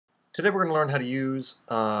Today we're going to learn how to use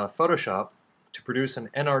Photoshop to produce an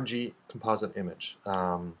NRG composite image.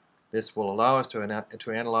 This will allow us to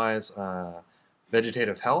analyze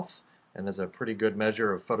vegetative health and is a pretty good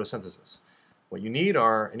measure of photosynthesis. What you need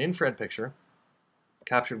are an infrared picture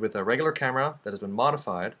captured with a regular camera that has been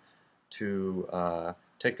modified to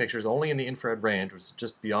take pictures only in the infrared range, which is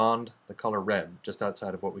just beyond the color red, just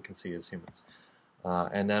outside of what we can see as humans.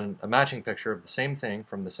 And then a matching picture of the same thing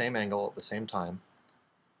from the same angle at the same time,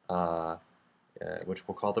 which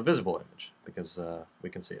we'll call the visible image because we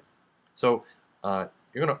can see it. So you're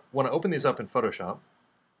going to want to open these up in Photoshop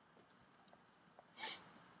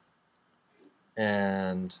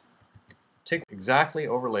and take exactly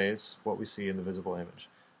overlays what we see in the visible image.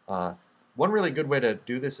 One really good way to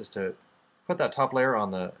do this is to put that top layer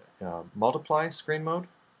on the multiply screen mode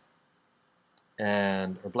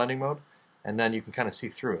or blending mode, and then you can kind of see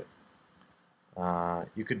through it.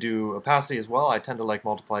 You could do opacity as well. I tend to like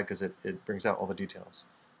multiply because it brings out all the details.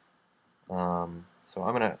 So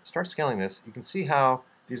I'm going to start scaling this. You can see how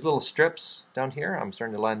these little strips down here, I'm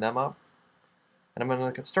starting to line them up. And I'm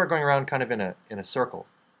going to start going around kind of in a circle.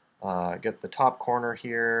 Get the top corner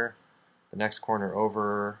here, the next corner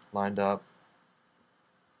over, lined up,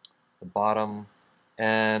 the bottom,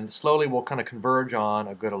 and slowly we'll kind of converge on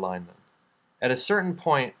a good alignment. At a certain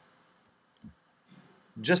point,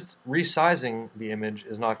 just resizing the image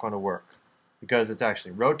is not going to work because it's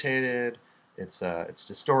actually rotated, it's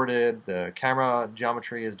distorted, the camera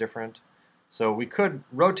geometry is different. So we could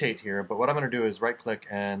rotate here, but what I'm going to do is right-click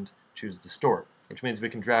and choose Distort, which means we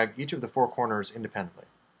can drag each of the four corners independently.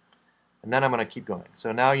 And then I'm going to keep going.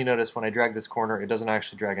 So now you notice when I drag this corner, it doesn't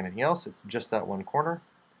actually drag anything else, it's just that one corner,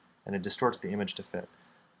 and it distorts the image to fit.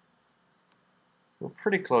 We're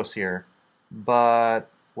pretty close here, but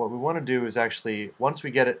what we want to do is actually, once we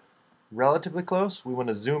get it relatively close, we want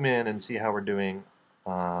to zoom in and see how we're doing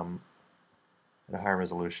at a higher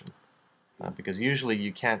resolution. Because usually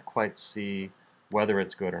you can't quite see whether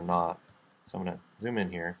it's good or not. So I'm going to zoom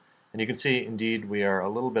in here. And you can see, indeed, we are a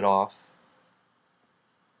little bit off.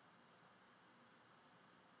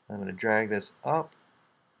 I'm going to drag this up.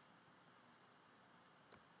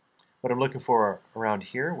 What I'm looking for around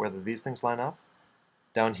here, whether these things line up.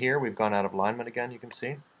 Down here, we've gone out of alignment again, you can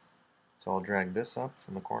see. So I'll drag this up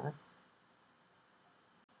from the corner.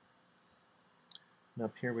 And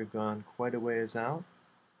up here, we've gone quite a ways out.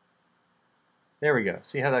 There we go.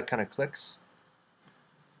 See how that kind of clicks?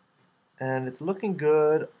 And it's looking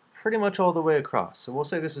good pretty much all the way across. So we'll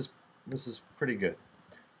say this is pretty good.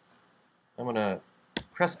 I'm going to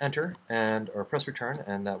press Enter or press Return,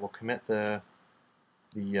 and that will commit the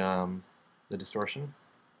distortion.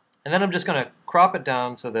 And then I'm just going to crop it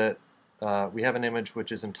down so that we have an image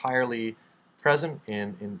which is entirely present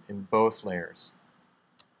in both layers.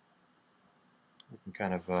 We can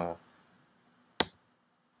kind of,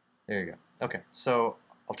 there you go. Okay, so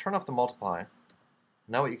I'll turn off the multiply.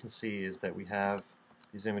 Now what you can see is that we have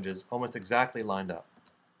these images almost exactly lined up.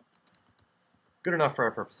 Good enough for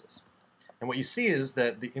our purposes. And what you see is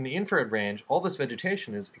that in the infrared range, all this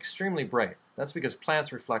vegetation is extremely bright. That's because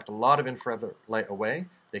plants reflect a lot of infrared light away.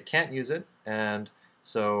 They can't use it, and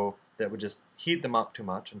so that would just heat them up too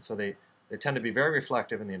much, and so they tend to be very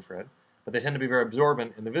reflective in the infrared, but they tend to be very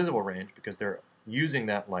absorbent in the visible range because they're using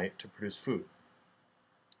that light to produce food.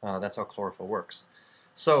 That's how chlorophyll works.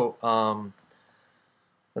 So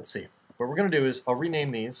let's see. What we're going to do is I'll rename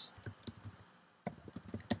these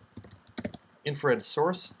infrared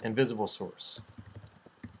source and visible source.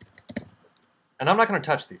 And I'm not going to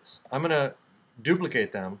touch these. I'm going to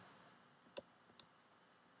duplicate them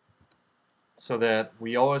so that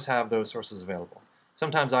we always have those sources available.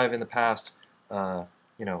 Sometimes I've in the past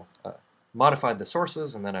modified the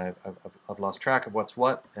sources, and then I've lost track of what's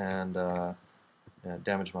what and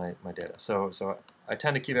damaged my data. So I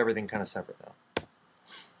tend to keep everything kind of separate now.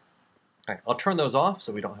 All right, I'll turn those off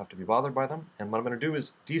so we don't have to be bothered by them. And what I'm going to do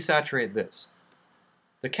is desaturate this.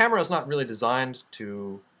 The camera is not really designed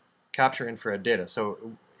to capture infrared data, so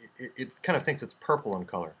it kind of thinks it's purple in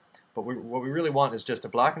color. But what we really want is just a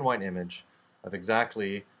black and white image of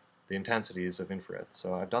exactly the intensities of infrared.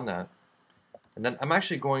 So I've done that. And then I'm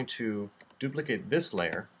actually going to duplicate this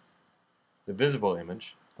layer, the visible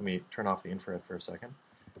image. Let me turn off the infrared for a second.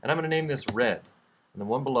 And I'm going to name this red. And the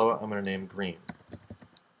one below it I'm going to name green.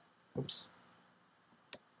 Oops.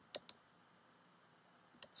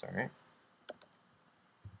 Sorry.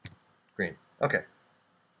 Green. Okay.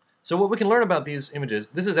 So what we can learn about these images,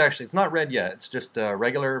 this is actually, it's not red yet, it's just a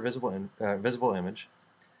regular visible image.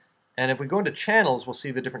 And if we go into channels, we'll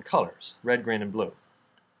see the different colors, red, green, and blue.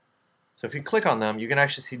 So if you click on them, you can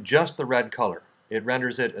actually see just the red color. It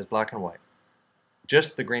renders it as black and white.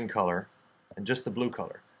 just the green color and just the blue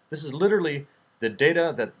color. This is literally the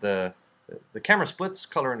data that the camera splits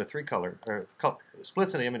color into three colors, or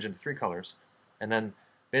splits the image into three colors, and then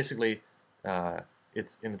basically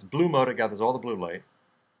it's in its blue mode it gathers all the blue light,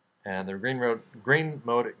 and the green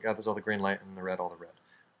mode it gathers all the green light, and the red all the red.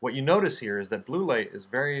 What you notice here is that blue light is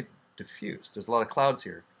very diffused. There's a lot of clouds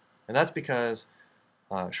here, and that's because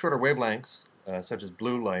shorter wavelengths, such as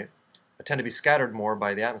blue light, tend to be scattered more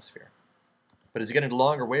by the atmosphere. But as you get into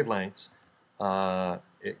longer wavelengths,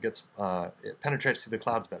 it penetrates through the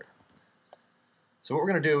clouds better. So what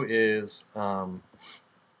we're going to do is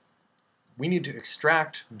we need to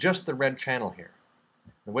extract just the red channel here.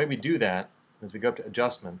 The way we do that is we go up to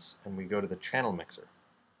Adjustments and we go to the Channel Mixer.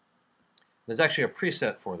 There's actually a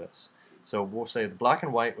preset for this. So we'll say the black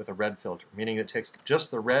and white with a red filter, meaning it takes just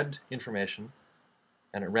the red information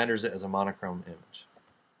and it renders it as a monochrome image.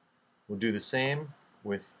 We'll do the same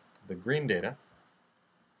with the green data.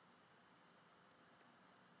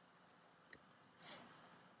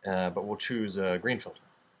 But we'll choose a green filter.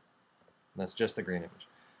 And that's just the green image.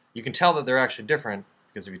 You can tell that they're actually different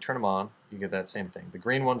because if you turn them on, you get that same thing. The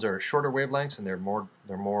green ones are shorter wavelengths and they're more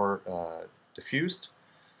diffused.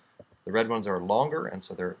 The red ones are longer and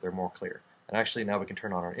so they're more clear. And actually now we can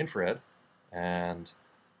turn on our infrared, and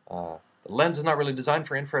the lens is not really designed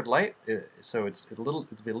for infrared light, so it's a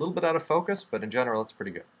little bit out of focus, but in general it's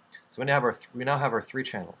pretty good. So we now have our three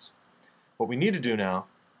channels. What we need to do now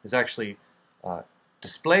is actually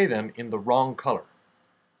display them in the wrong color.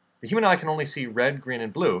 The human eye can only see red, green,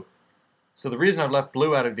 and blue, so the reason I've left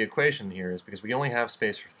blue out of the equation here is because we only have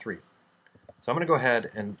space for three. So I'm going to go ahead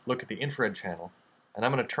and look at the infrared channel, and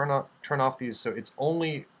I'm going to turn off these so it's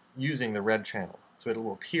only using the red channel, so it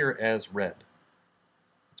will appear as red.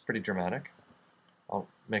 It's pretty dramatic. I'll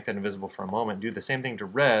make that invisible for a moment. Do the same thing to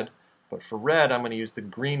red, but for red I'm going to use the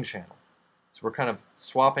green channel. So we're kind of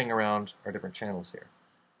swapping around our different channels here.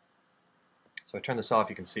 So I turn this off,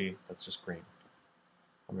 you can see that's just green.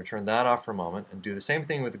 I'm going to turn that off for a moment and do the same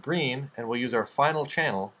thing with green, and we'll use our final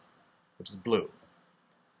channel, which is blue.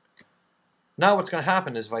 Now what's going to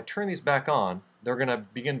happen is if I turn these back on, they're going to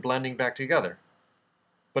begin blending back together.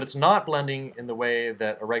 But it's not blending in the way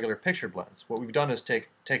that a regular picture blends. What we've done is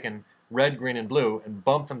taken red, green, and blue and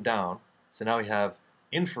bumped them down, so now we have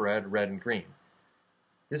infrared, red, and green.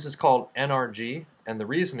 This is called NRG, and the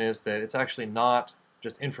reason is that it's actually not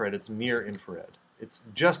just infrared, it's near infrared. It's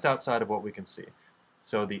just outside of what we can see.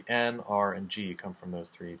 So the N, R, and G come from those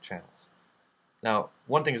three channels. Now,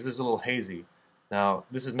 one thing is this is a little hazy. Now,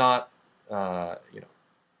 this is not,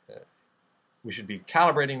 we should be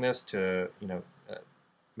calibrating this to,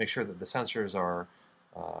 make sure that the sensors are,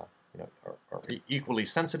 are equally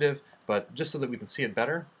sensitive. But just so that we can see it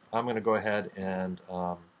better, I'm going to go ahead and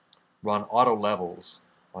run auto levels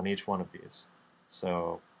on each one of these.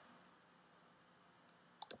 So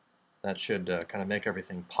that should kind of make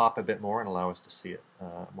everything pop a bit more and allow us to see it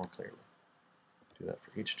more clearly. Do that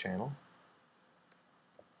for each channel.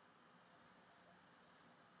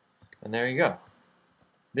 And there you go.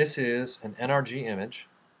 This is an NRG image.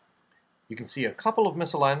 You can see a couple of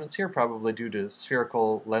misalignments here, probably due to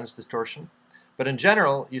spherical lens distortion. But in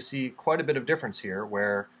general, you see quite a bit of difference here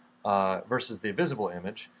where versus the visible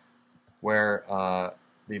image, where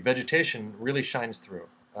the vegetation really shines through.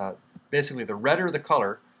 Basically, the redder the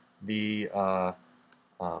color, the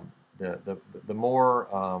more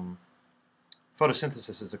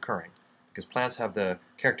photosynthesis is occurring, because plants have the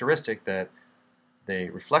characteristic that they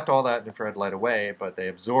reflect all that infrared light away, but they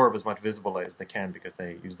absorb as much visible light as they can because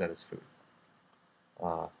they use that as food.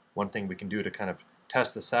 One thing we can do to kind of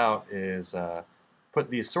test this out is put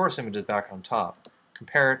these source images back on top,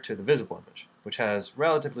 compare it to the visible image, which has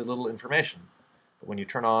relatively little information. But when you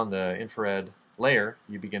turn on the infrared layer,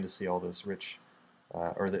 you begin to see all this rich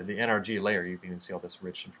or the NRG layer, you can see all this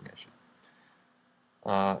rich information.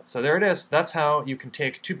 So there it is. That's how you can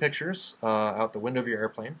take two pictures out the window of your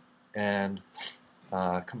airplane and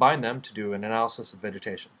combine them to do an analysis of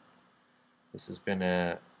vegetation. This has been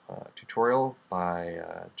a tutorial by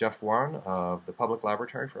Jeff Warren of the Public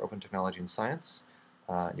Laboratory for Open Technology and Science.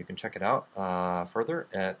 You can check it out further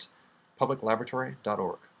at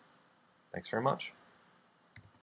publiclaboratory.org. Thanks very much.